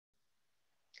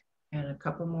And a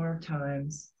couple more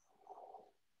times.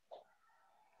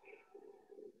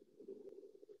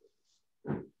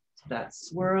 So that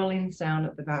swirling sound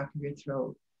at the back of your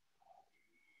throat.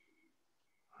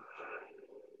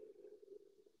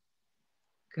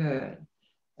 Good.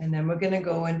 And then we're going to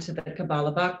go into the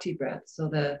Kabbalah Bhakti breath. So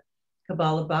the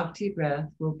Kabbalah Bhakti breath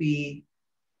will be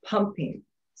pumping.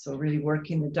 So really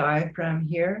working the diaphragm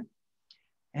here.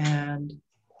 And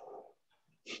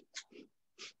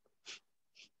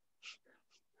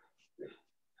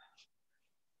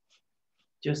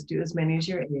just do as many as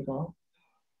you're able.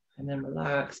 And then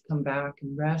relax, come back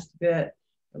and rest a bit.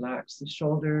 Relax the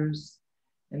shoulders.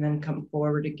 And then come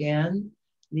forward again.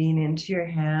 Lean into your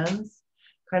hands.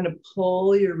 Kind of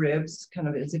pull your ribs, kind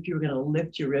of as if you were going to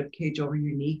lift your rib cage over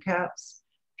your kneecaps.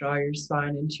 Draw your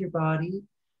spine into your body.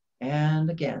 And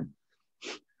again.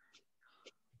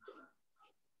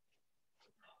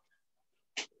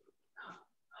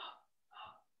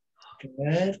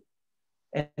 Good.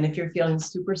 And if you're feeling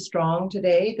super strong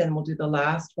today, then we'll do the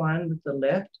last one with the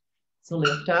lift. So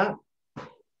lift up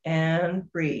and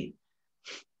breathe.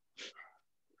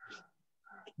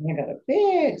 I got a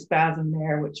big spasm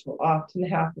there, which will often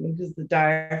happen because the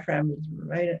diaphragm is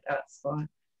right at that spot.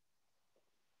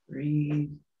 Breathe,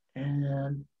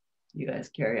 and you guys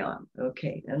carry on.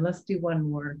 Okay, and let's do one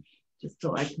more just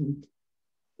so I can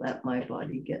let my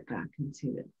body get back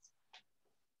into its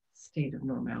state of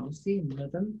normalcy and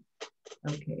rhythm.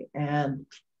 Okay, and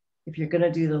if you're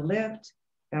gonna do the lift,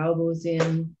 elbows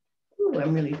in. Ooh,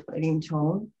 I'm really fighting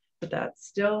tone, but that's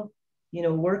still, you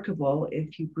know, workable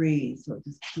if you breathe. So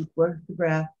just keep working the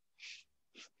breath.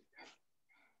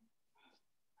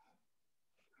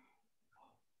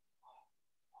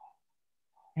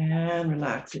 And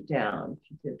relax it down if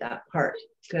you did that part.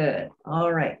 Good.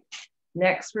 All right.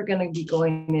 Next, we're going to be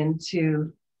going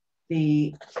into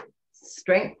the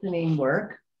strengthening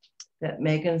work that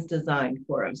Megan's designed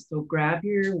for us. So grab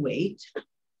your weight,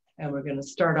 and we're going to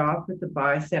start off with the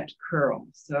bicep curl.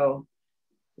 So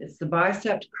it's the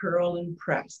bicep curl and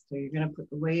press. So you're going to put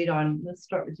the weight on. Let's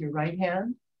start with your right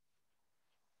hand.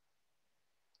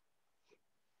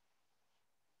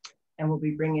 And we'll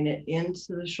be bringing it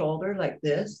into the shoulder like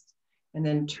this, and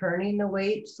then turning the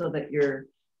weight so that your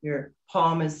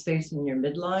palm is facing your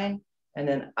midline, and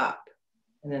then up,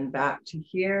 and then back to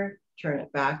here, turn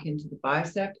it back into the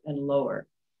bicep and lower.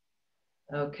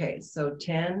 Okay, so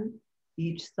 10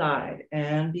 each side,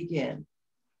 and begin.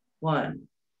 1,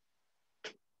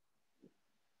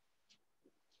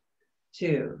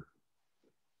 2,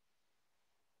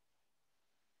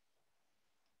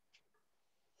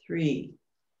 3.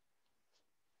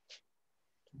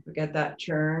 Don't forget that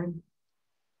turn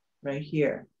right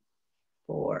here.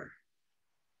 4,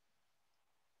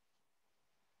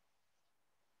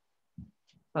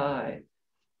 5,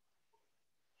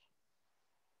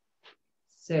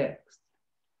 6,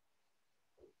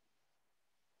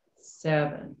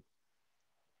 7,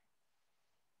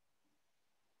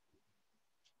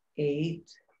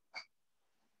 8,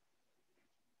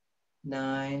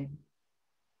 9,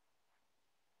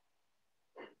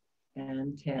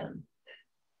 and 10.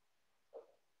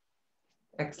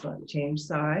 Excellent. Change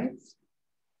sides.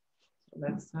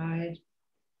 Left side.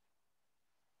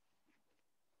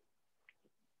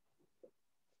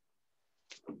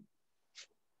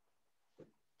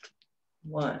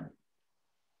 One,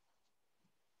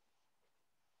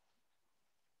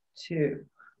 2,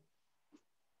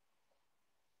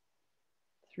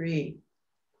 3,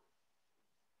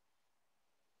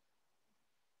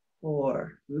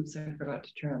 4. Oops, I forgot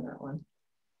to turn on that one.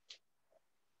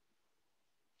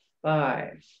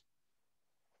 5,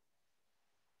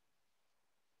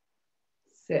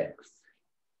 6,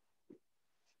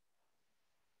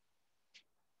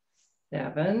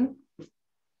 7,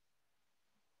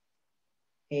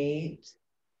 8,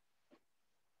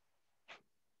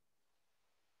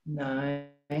 9,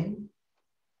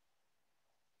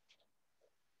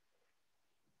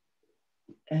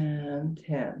 and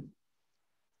 10.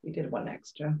 We did one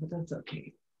extra, but that's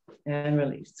okay. And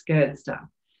release. Good stuff.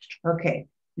 Okay,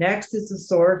 next is the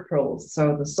sword pulse.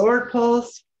 So the sword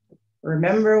pulse,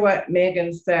 remember what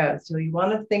Megan says. So you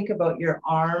want to think about your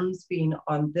arms being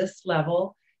on this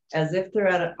level as if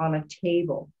they're on a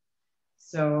table.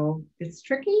 So it's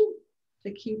tricky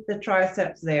to keep the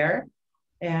triceps there.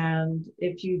 And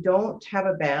if you don't have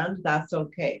a band, that's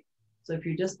okay. So if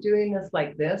you're just doing this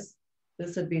like this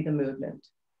would be the movement,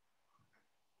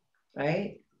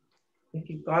 right? If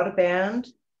you've got a band,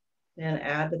 then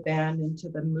add the band into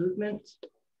the movement,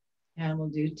 and we'll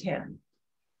do 10.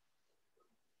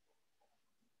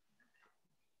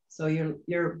 So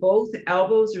your both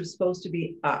elbows are supposed to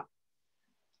be up.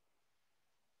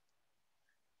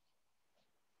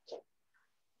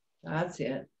 That's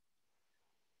it.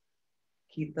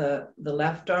 Keep the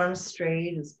left arm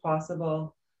straight as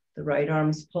possible. The right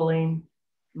arm's pulling.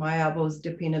 My elbow's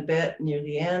dipping a bit near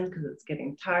the end because it's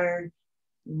getting tired.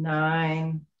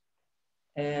 9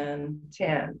 and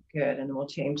 10. Good. And we'll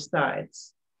change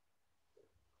sides.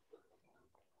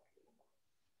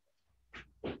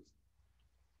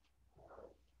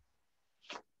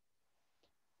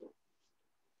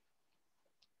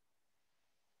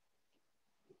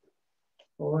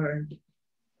 Four,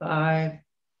 5,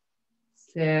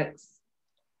 6,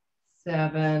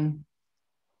 7,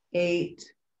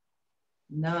 8,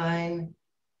 9,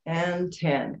 and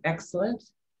 10. Excellent.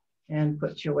 And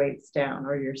put your weights down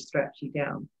or your stretchy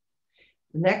down.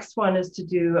 The next one is to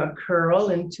do a curl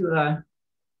into a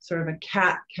sort of a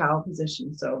cat-cow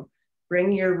position. So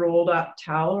bring your rolled up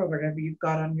towel or whatever you've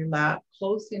got on your lap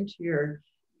close into your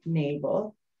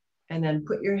navel, and then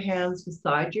put your hands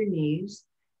beside your knees,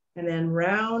 and then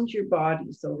round your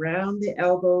body. So round the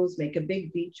elbows, make a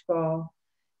big beach ball,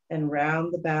 and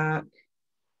round the back.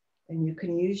 And you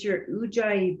can use your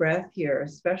ujjayi breath here,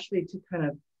 especially to kind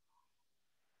of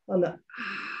on the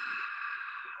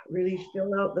really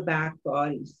fill out the back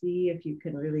body. See if you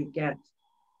can really get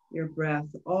your breath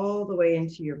all the way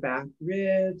into your back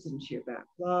ribs, into your back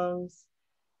lungs,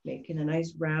 making a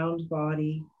nice round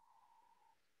body.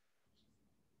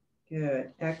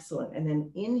 Good, excellent. And then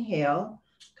inhale,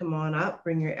 come on up,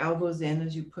 bring your elbows in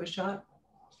as you push up,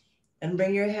 and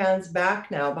bring your hands back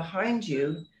now behind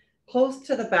you, close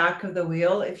to the back of the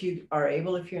wheel if you are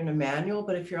able, if you're in a manual,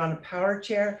 but if you're on a power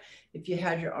chair, if you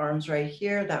had your arms right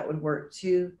here, that would work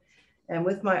too. And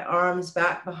with my arms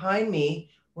back behind me,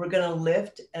 we're gonna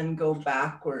lift and go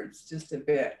backwards just a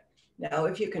bit. Now,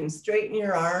 if you can straighten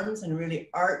your arms and really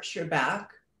arch your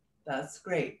back, that's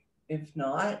great. If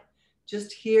not,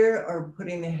 just here or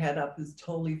putting the head up is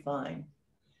totally fine.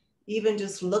 Even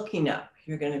just looking up,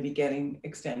 you're gonna be getting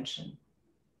extension.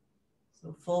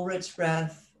 So full rich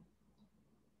breath.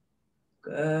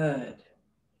 Good.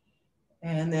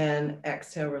 And then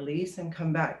exhale, release and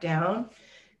come back down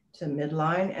to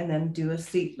midline, and then do a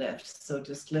seat lift. So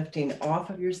just lifting off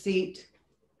of your seat,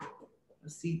 a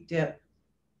seat dip,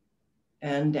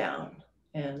 and down,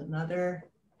 and another,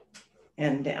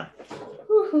 and down.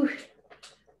 Woo-hoo.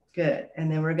 Good.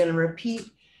 And then we're going to repeat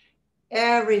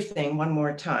everything one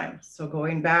more time. So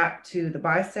going back to the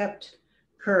bicep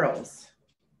curls.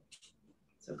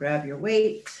 So grab your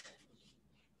weight,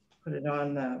 put it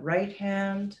on the right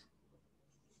hand.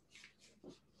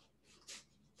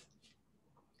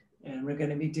 And we're going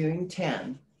to be doing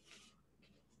 10.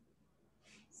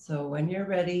 So when you're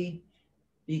ready,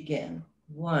 begin.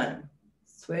 1,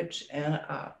 switch and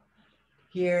up.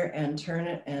 Here and turn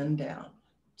it and down.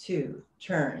 2,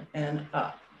 turn and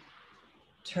up.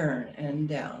 Turn and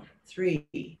down.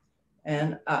 3,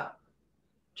 and up.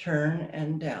 Turn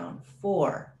and down.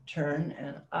 4, turn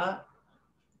and up.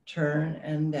 Turn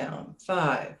and down.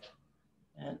 5,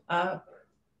 and up.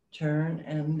 Turn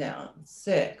and down.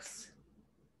 6.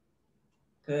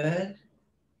 Good.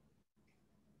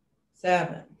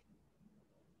 7,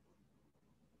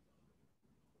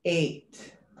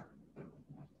 8,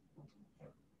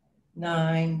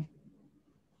 9,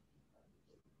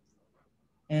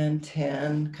 and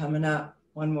 10. Coming up.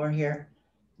 One more here.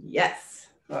 Yes.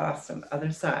 Awesome.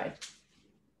 Other side.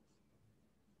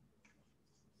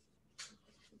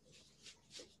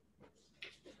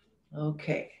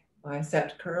 Okay.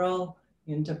 Bicep curl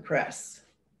into press.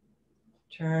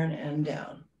 Turn and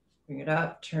down. Bring it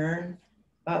up. Turn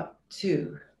up.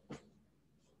 2.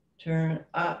 Turn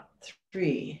up.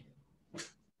 3.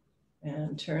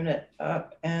 And turn it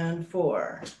up and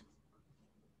 4.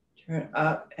 Turn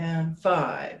up and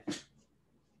 5.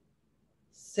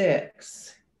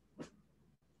 6.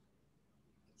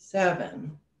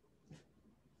 7.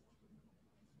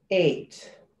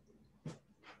 8.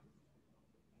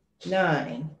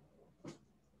 9.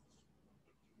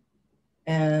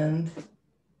 And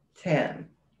 10.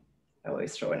 I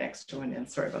always throw an extra one in.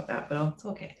 Sorry about that, but it's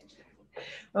okay.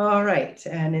 All right,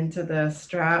 and into the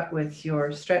strap with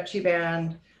your stretchy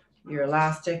band, your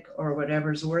elastic, or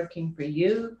whatever's working for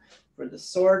you for the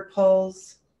sword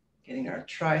pulls, getting our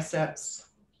triceps,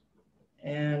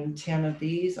 and 10 of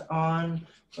these on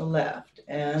the left,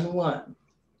 and 1,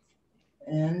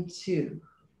 and 2,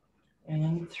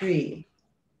 and 3,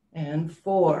 and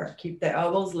 4. Keep the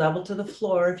elbows level to the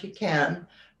floor if you can.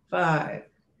 5,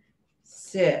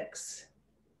 6,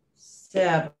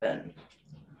 7,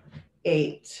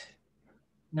 8,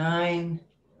 9,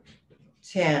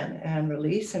 10, and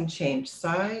release and change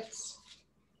sides.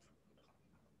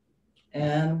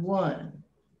 And 1,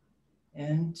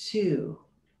 and 2,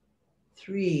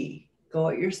 3, Go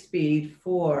at your speed.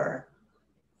 4,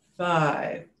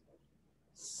 5,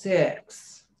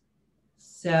 6,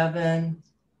 7,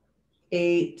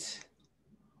 8,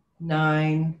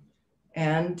 9,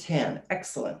 and 10.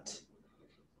 Excellent.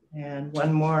 And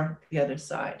one more, the other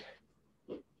side.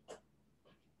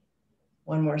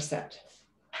 One more set.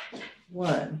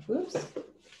 1, whoops,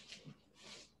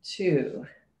 2,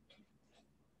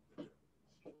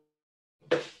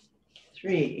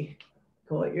 3,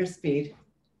 go at your speed.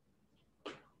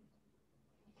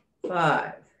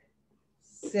 5,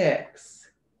 6,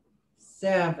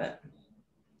 7,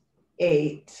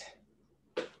 8,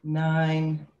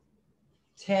 9,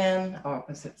 10,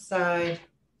 opposite side.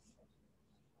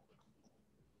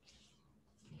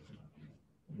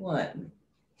 1,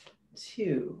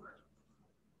 2,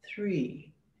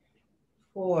 3,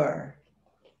 4,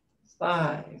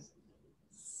 5,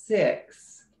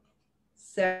 6,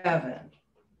 7,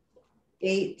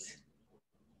 8,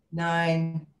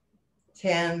 9,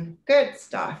 10. Good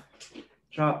stuff.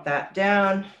 Drop that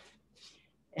down.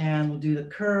 And we'll do the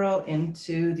curl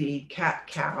into the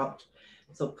cat-cow.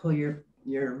 So pull your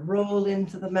roll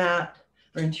into the mat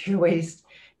or into your waist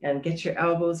and get your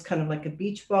elbows kind of like a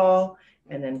beach ball,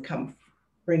 and then come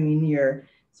bringing your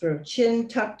sort of chin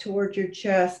tucked towards your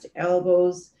chest,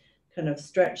 elbows kind of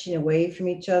stretching away from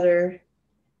each other,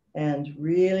 and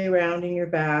really rounding your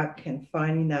back and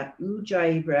finding that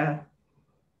ujjayi breath.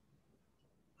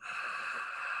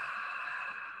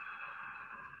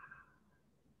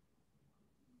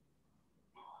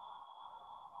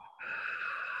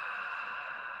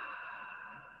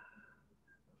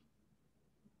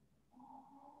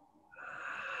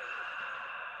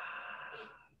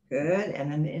 Good, and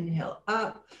then inhale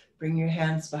up, bring your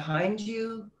hands behind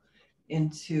you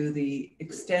into the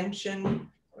extension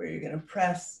where you're gonna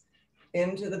press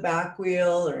into the back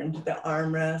wheel or into the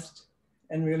armrest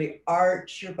and really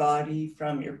arch your body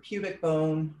from your pubic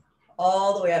bone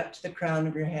all the way up to the crown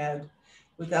of your head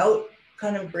without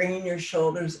kind of bringing your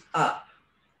shoulders up.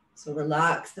 So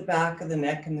relax the back of the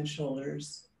neck and the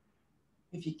shoulders.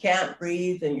 If you can't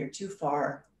breathe, then you're too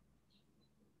far.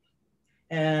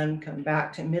 And come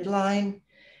back to midline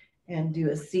and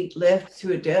do a seat lift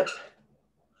to a dip.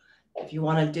 If you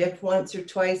want to dip once or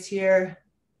twice here,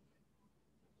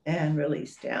 and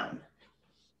release down.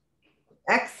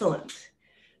 Excellent.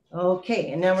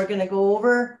 Okay, and now we're going to go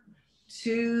over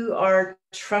to our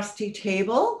trusty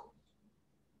table.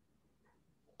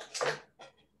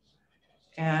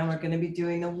 And we're going to be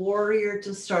doing the warrior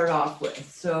to start off with.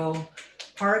 So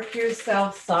park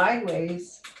yourself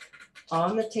sideways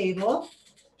on the table,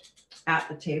 at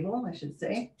the table, I should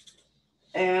say,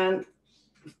 and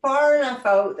far enough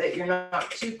out that you're not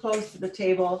too close to the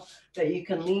table that you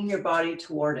can lean your body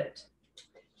toward it.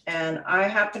 And I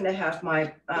happen to have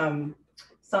my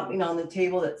something on the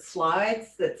table that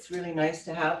slides that's really nice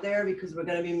to have there because we're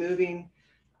going to be moving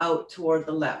out toward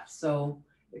the left. So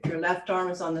if your left arm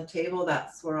is on the table,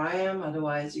 that's where I am.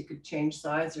 Otherwise, you could change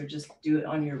sides or just do it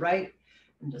on your right.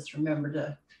 And just remember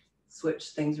to switch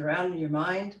things around in your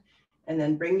mind. And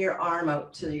then bring your arm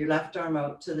out to your left arm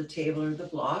out to the table or the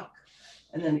block.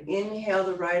 And then inhale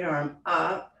the right arm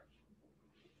up.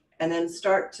 And then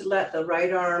start to let the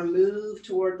right arm move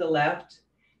toward the left.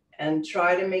 And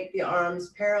try to make the arms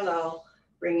parallel,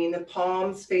 bringing the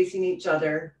palms facing each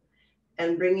other.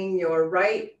 And bringing your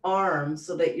right arm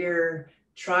so that your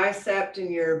tricep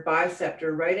and your bicep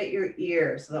are right at your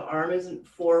ear. So the arm isn't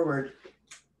forward.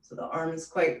 So the arm is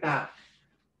quite back.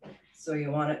 So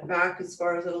you want it back as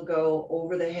far as it'll go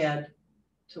over the head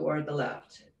toward the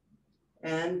left.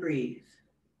 And breathe.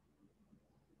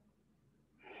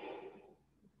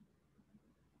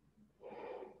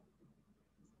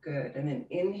 Good. And then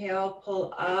inhale,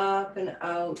 pull up and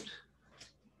out.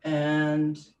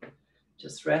 And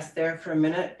just rest there for a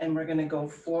minute. And we're going to go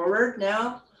forward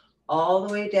now, all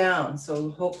the way down. So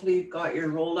hopefully you've got your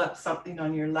rolled up something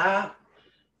on your lap.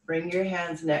 Bring your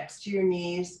hands next to your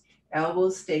knees.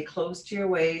 Elbows stay close to your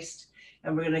waist,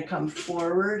 and we're going to come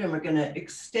forward and we're going to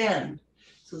extend.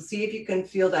 So see if you can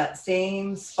feel that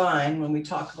same spine when we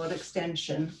talk about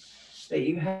extension that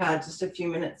you had just a few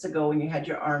minutes ago when you had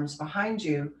your arms behind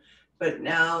you, but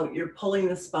now you're pulling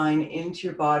the spine into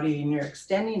your body and you're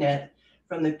extending it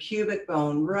from the pubic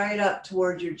bone right up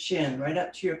toward your chin, right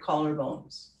up to your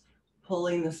collarbones,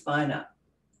 pulling the spine up.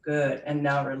 Good, and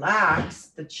now relax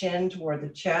the chin toward the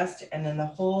chest and then the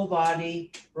whole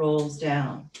body rolls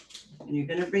down. And you're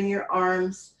gonna bring your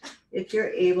arms, if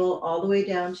you're able, all the way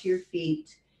down to your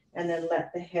feet and then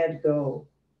let the head go.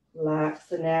 Relax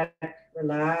the neck,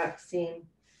 relaxing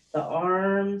the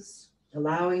arms,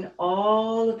 allowing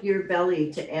all of your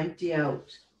belly to empty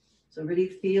out. So really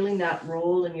feeling that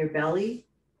roll in your belly,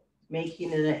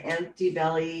 making it an empty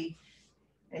belly,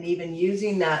 and even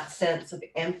using that sense of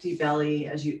empty belly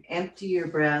as you empty your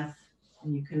breath,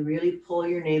 and you can really pull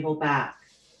your navel back.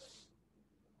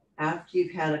 After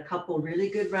you've had a couple really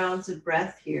good rounds of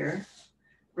breath here,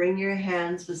 bring your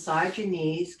hands beside your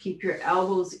knees, keep your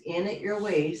elbows in at your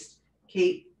waist.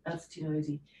 Kate, that's too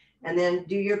noisy. And then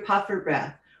do your puffer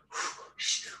breath.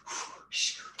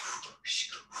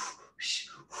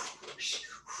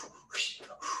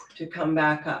 To come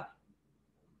back up.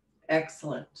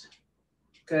 Excellent.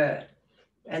 Good.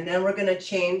 And then we're going to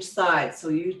change sides. So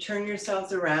you turn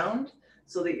yourselves around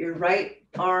so that your right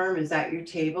arm is at your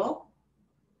table.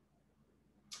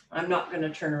 I'm not going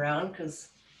to turn around because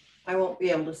I won't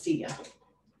be able to see you.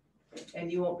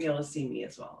 And you won't be able to see me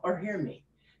as well or hear me.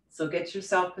 So get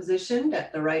yourself positioned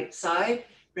at the right side,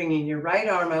 bringing your right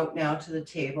arm out now to the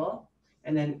table.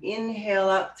 And then inhale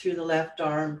up through the left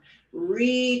arm.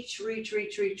 Reach, reach,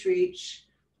 reach, reach, reach,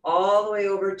 all the way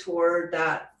over toward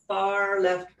that far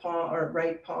left palm or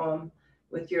right palm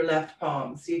with your left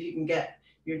palm. See if you can get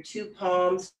your two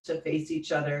palms to face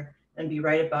each other and be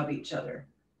right above each other.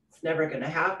 It's never going to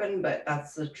happen, but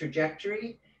that's the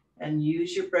trajectory. And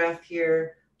use your breath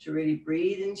here to really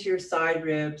breathe into your side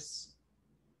ribs.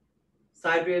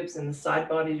 Side ribs and the side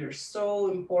bodies are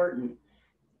so important.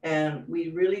 And we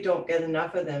really don't get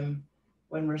enough of them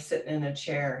when we're sitting in a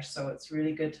chair. So it's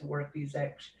really good to work these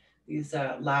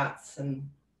lats and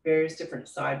various different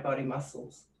side body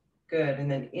muscles. Good.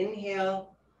 And then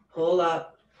inhale, pull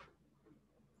up,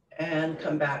 and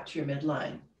come back to your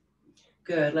midline.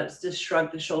 Good. Let's just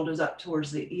shrug the shoulders up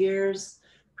towards the ears.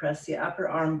 Press the upper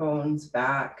arm bones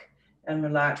back and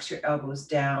relax your elbows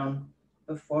down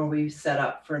before we set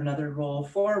up for another roll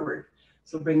forward.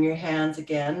 So bring your hands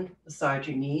again beside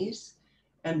your knees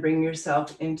and bring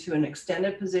yourself into an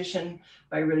extended position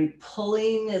by really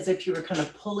pulling as if you were kind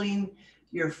of pulling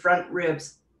your front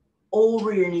ribs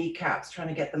over your kneecaps, trying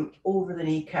to get them over the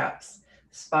kneecaps.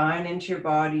 Spine into your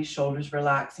body, shoulders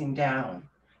relaxing down.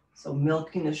 So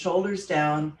milking the shoulders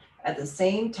down at the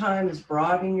same time as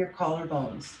broadening your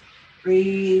collarbones.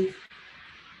 Breathe.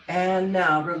 And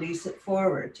now release it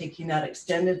forward, taking that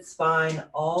extended spine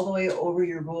all the way over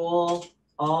your roll,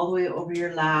 all the way over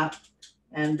your lap,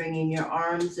 and bringing your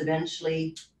arms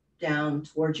eventually down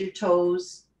towards your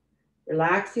toes,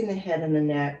 relaxing the head and the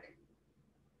neck,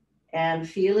 and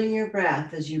feeling your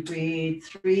breath as you breathe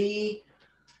 3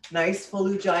 nice full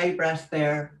ujjayi breaths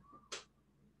there.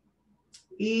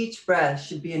 Each breath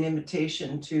should be an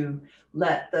invitation to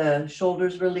let the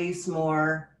shoulders release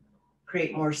more,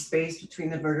 create more space between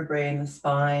the vertebrae and the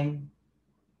spine.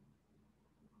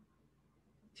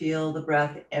 Feel the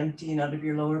breath emptying out of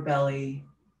your lower belly.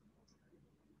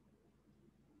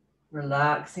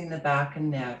 Relaxing the back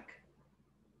and neck.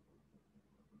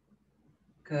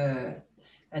 Good.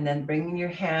 And then bringing your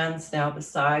hands now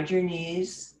beside your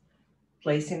knees,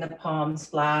 placing the palms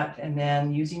flat, and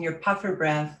then using your puffer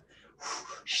breath,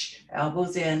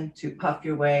 elbows in to puff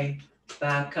your way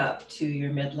back up to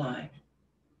your midline.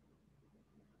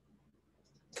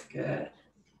 Good.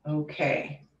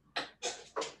 Okay.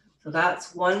 So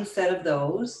that's one set of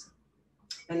those.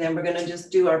 And then we're going to just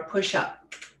do our push-up.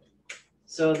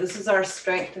 So this is our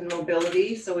strength and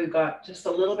mobility. So we've got just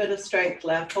a little bit of strength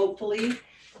left, hopefully.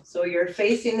 So you're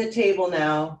facing the table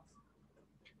now,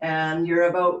 and you're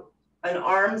about an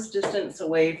arm's distance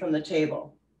away from the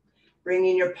table.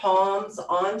 Bringing your palms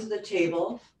onto the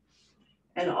table.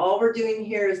 And all we're doing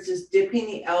here is just dipping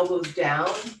the elbows down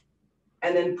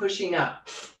and then pushing up.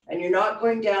 And you're not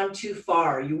going down too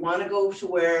far. You want to go to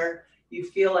where you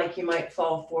feel like you might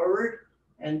fall forward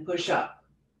and push up.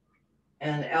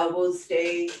 And elbows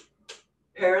stay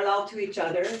parallel to each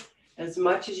other. As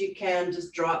much as you can,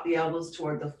 just drop the elbows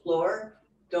toward the floor.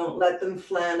 Don't let them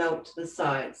flan out to the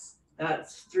sides.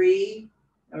 That's 3,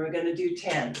 and we're going to do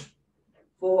 10.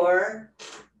 4,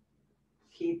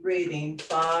 keep breathing.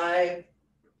 5,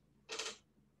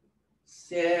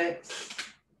 6,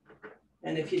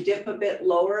 and if you dip a bit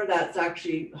lower, that's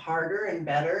actually harder and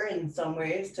better in some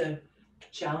ways to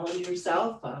challenge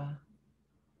yourself.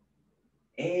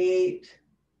 8,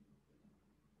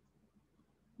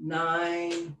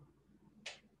 9,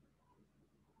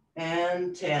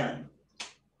 and 10.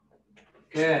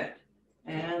 Good.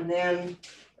 And then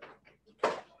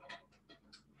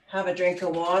have a drink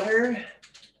of water.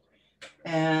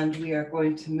 And we are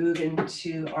going to move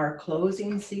into our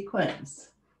closing sequence.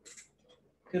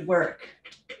 Good work.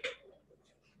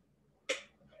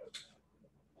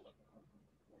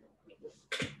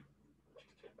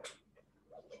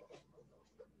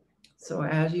 So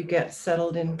as you get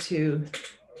settled into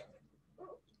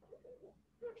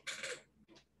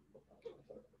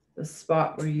the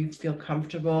spot where you feel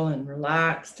comfortable and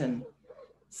relaxed and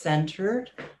centered.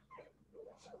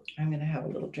 I'm going to have a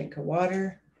little drink of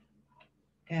water,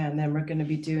 and then we're going to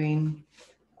be doing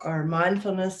our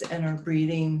mindfulness and our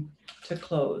breathing to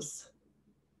close.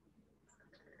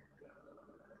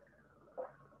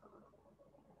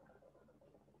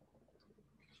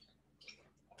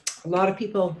 A lot of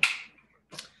people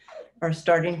are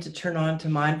starting to turn on to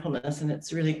mindfulness, and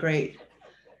it's really great.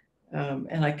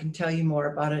 And I can tell you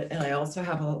more about it. And I also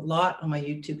have a lot on my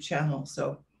YouTube channel.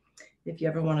 So if you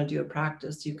ever want to do a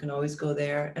practice, you can always go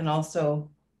there. And also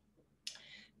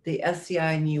the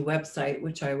SCI new website,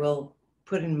 which I will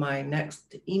put in my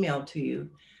next email to you,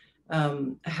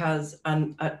 has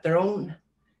their own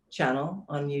channel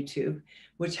on YouTube,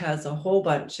 which has a whole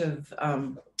bunch of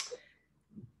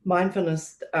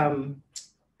mindfulness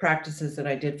practices that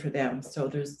I did for them. So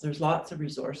there's lots of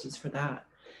resources for that.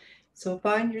 So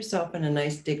find yourself in a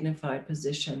nice dignified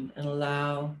position and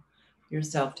allow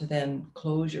yourself to then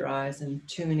close your eyes and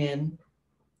tune in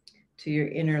to your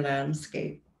inner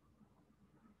landscape.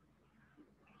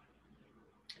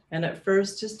 And at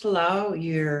first, just allow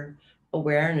your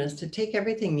awareness to take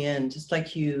everything in, just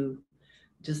like you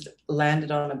just landed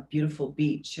on a beautiful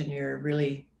beach and you're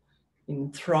really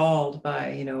enthralled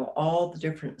by, you know, all the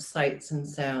different sights and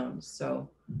sounds. So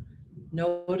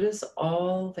notice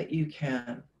all that you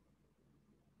can,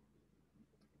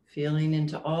 feeling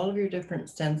into all of your different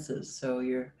senses. So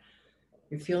your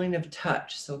feeling of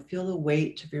touch. So feel the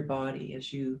weight of your body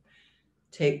as you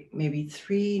take maybe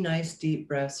 3 nice deep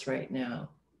breaths right now.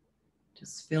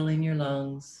 Just filling your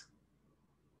lungs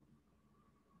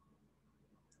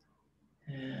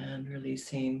and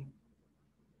releasing.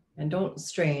 And don't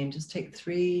strain, just take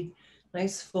 3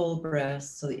 nice full breaths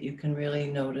so that you can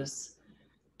really notice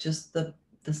just the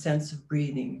sense of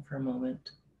breathing for a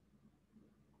moment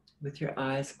with your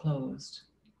eyes closed.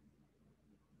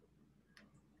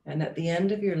 And at the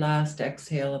end of your last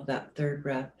exhale of that 3rd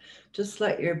breath, just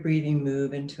let your breathing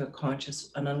move into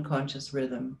an unconscious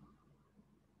rhythm,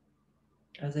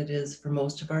 as it is for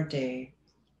most of our day.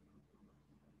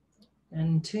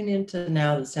 And tune into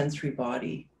now the sensory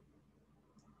body,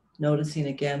 noticing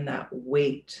again that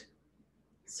weight.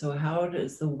 So how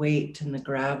does the weight and the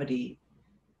gravity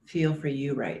feel for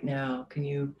you right now? Can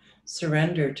you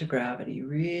surrender to gravity?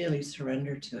 Really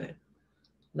surrender to it.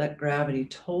 Let gravity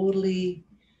totally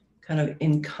kind of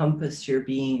encompass your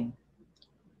being,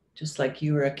 just like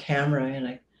you were a camera in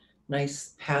a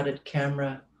nice padded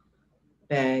camera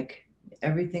bag.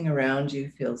 Everything around you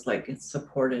feels like it's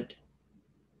supported.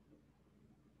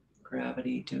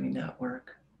 Gravity doing that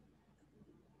work.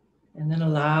 And then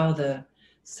allow the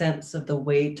sense of the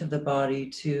weight of the body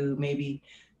to maybe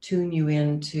tune you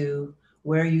into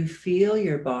where you feel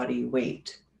your body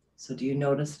weight. So do you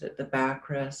notice it at the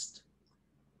backrest?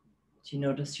 Do you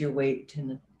notice your weight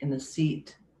in the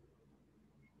seat?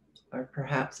 Or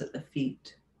perhaps at the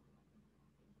feet?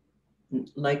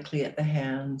 Likely at the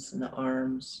hands and the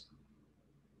arms.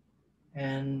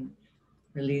 And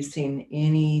releasing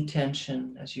any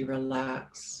tension as you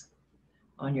relax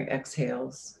on your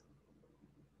exhales.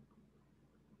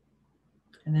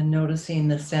 And then noticing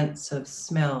the sense of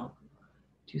smell.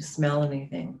 Do you smell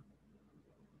anything?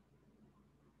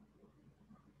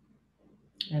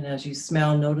 And as you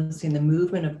smell, noticing the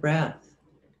movement of breath.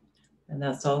 And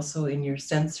that's also in your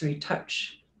sensory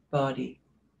touch body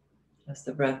as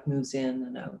the breath moves in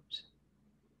and out.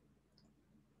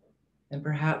 And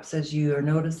perhaps as you are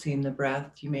noticing the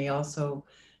breath, you may also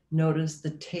notice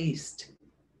the taste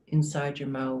inside your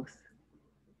mouth.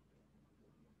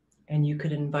 And you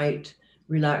could invite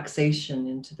relaxation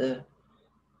into the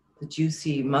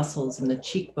juicy muscles in the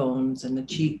cheekbones and the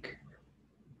cheek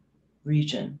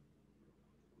region,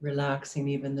 relaxing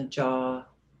even the jaw,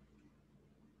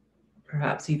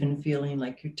 perhaps even feeling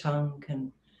like your tongue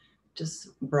can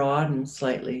just broaden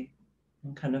slightly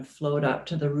and kind of float up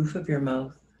to the roof of your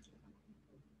mouth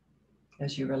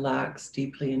as you relax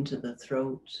deeply into the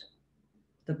throat,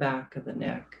 the back of the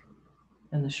neck,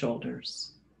 and the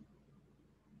shoulders.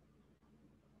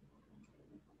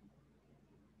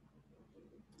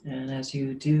 And as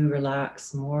you do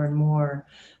relax more and more,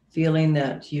 feeling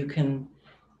that you can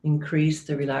increase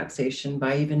the relaxation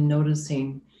by even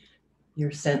noticing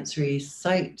your sensory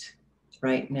sight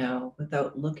right now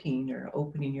without looking or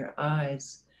opening your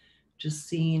eyes, just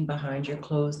seeing behind your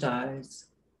closed eyes.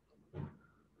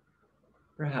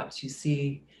 Perhaps you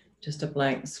see just a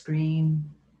blank screen.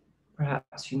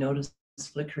 Perhaps you notice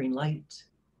flickering light.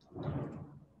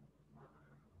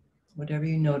 Whatever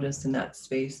you notice in that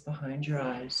space behind your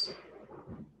eyes.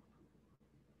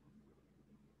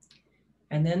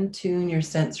 And then tune your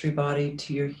sensory body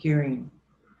to your hearing.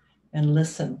 and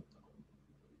listen,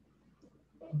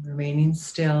 remaining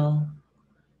still.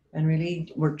 And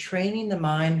really, we're training the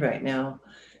mind right now.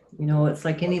 You know, it's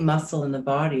like any muscle in the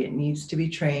body, it needs to be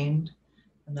trained.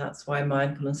 And that's why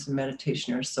mindfulness and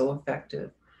meditation are so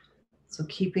effective. So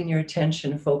keeping your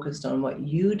attention focused on what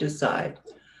you decide,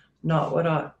 not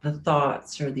what the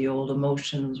thoughts or the old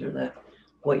emotions or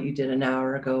what you did an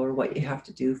hour ago or what you have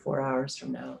to do 4 hours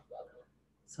from now.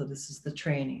 So this is the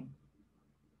training.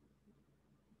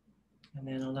 And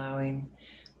then allowing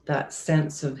that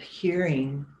sense of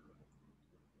hearing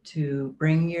to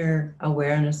bring your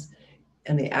awareness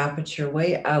and the aperture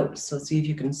way out. So see if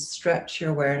you can stretch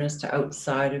your awareness to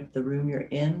outside of the room you're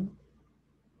in.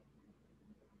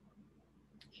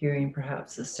 Hearing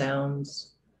perhaps the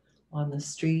sounds on the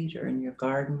street or in your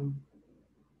garden.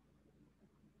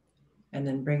 And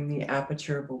then bring the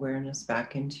aperture of awareness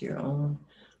back into your own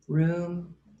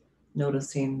room,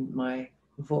 noticing my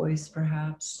voice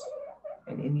perhaps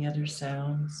and any other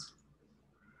sounds.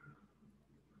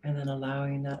 And then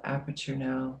allowing that aperture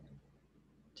now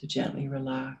to gently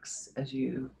relax as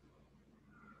you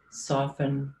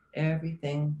soften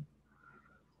everything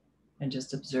and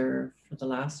just observe for the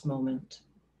last moment.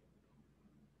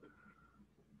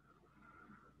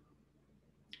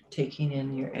 Taking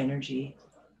in your energy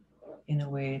in a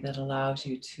way that allows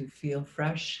you to feel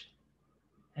fresh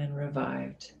and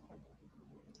revived.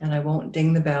 And I won't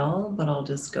ding the bell, but I'll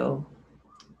just go.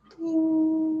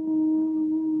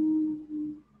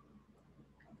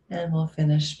 And we'll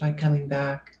finish by coming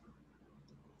back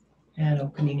and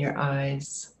opening your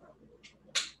eyes.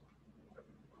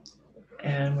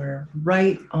 And we're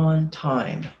right on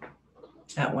time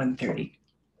at 1:30.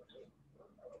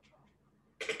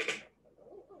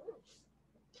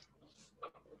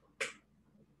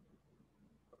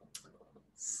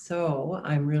 So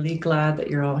I'm really glad that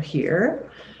you're all here.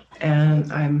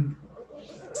 And I'm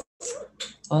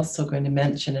also going to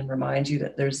mention and remind you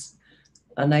that there's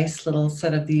a nice little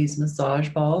set of these massage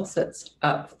balls that's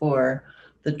up for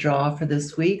the draw for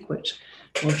this week, which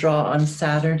we'll draw on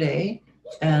Saturday.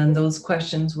 And those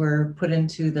questions were put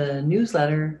into the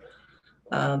newsletter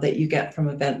that you get from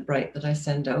Eventbrite that I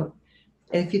send out.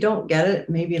 And if you don't get it,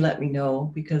 maybe let me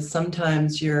know, because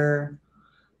sometimes your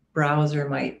browser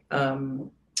might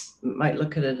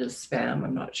look at it as spam.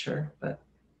 I'm not sure, but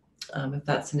if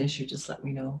that's an issue, just let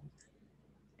me know.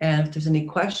 And if there's any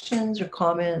questions or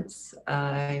comments,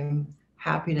 I'm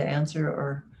happy to answer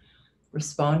or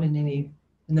respond in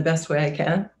the best way I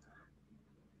can.